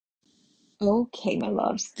Okay, my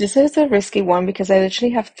loves. This is a risky one because I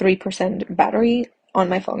literally have 3% battery on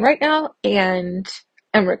my phone right now and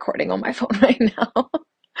I'm recording on my phone right now.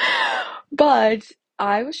 But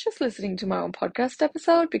I was just listening to my own podcast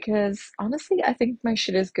episode because honestly, I think my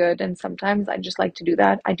shit is good and sometimes I just like to do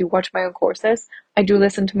that. I do watch my own courses. I do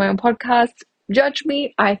listen to my own podcasts. Judge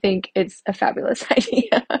me, I think it's a fabulous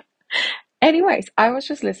idea. Anyways, I was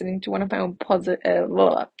just listening to one of my own podcast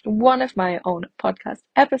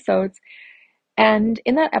episodes, and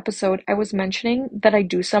in that episode, I was mentioning that I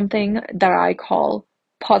do something that I call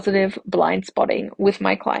positive blind spotting with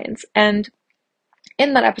my clients. And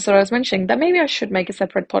in that episode, I was mentioning that maybe I should make a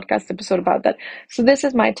separate podcast episode about that. So this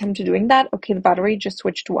is my attempt to doing that. Okay, the battery just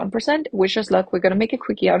switched to 1%. Wish us luck. We're going to make a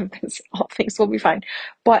quickie out of this. All things will be fine.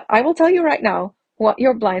 But I will tell you right now what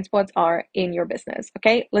your blind spots are in your business.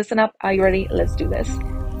 Okay, listen up. Are you ready? Let's do this.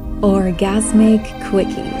 Orgasmic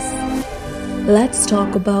Quickies. Let's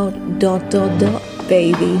talk about ...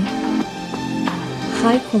 baby.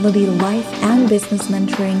 High quality life and business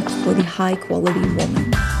mentoring for the high quality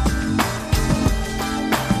woman.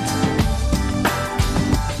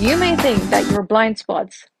 You may think that your blind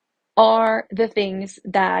spots are the things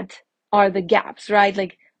that are the gaps, right?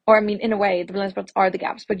 Like, or I mean, in a way, the blind spots are the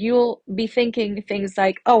gaps, but you'll be thinking things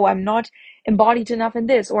like, oh, I'm not embodied enough in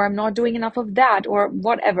this, or I'm not doing enough of that, or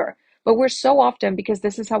whatever. But we're so often, because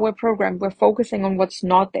this is how we're programmed, we're focusing on what's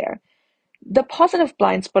not there. The positive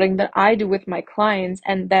blind spotting that I do with my clients,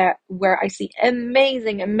 and that where I see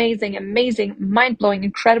amazing, mind-blowing,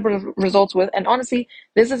 incredible results with, and honestly,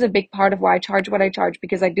 this is a big part of why I charge what I charge,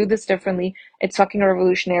 because I do this differently. It's fucking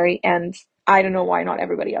revolutionary, and I don't know why not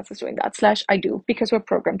everybody else is doing that. Slash, I do, because we're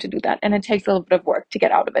programmed to do that, and it takes a little bit of work to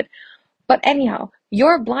get out of it. But anyhow,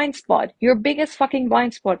 your blind spot, your biggest fucking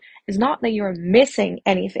blind spot is not that you're missing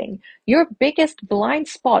anything. Your biggest blind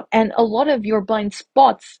spot, and a lot of your blind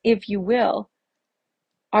spots, if you will,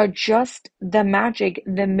 are just the magic,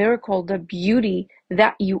 the miracle, the beauty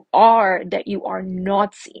that you are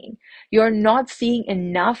not seeing. You're not seeing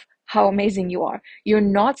enough how amazing you are. You're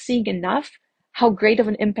not seeing enough how great of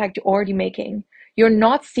an impact you're already making. You're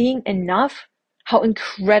not seeing enough how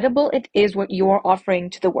incredible it is what you're offering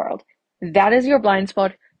to the world. That is your blind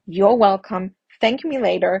spot. You're welcome. Thank me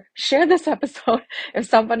later. Share this episode if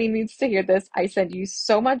somebody needs to hear this. I send you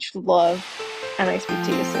so much love, and I speak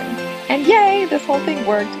to you soon. And yay, this whole thing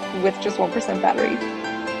worked with just 1% battery.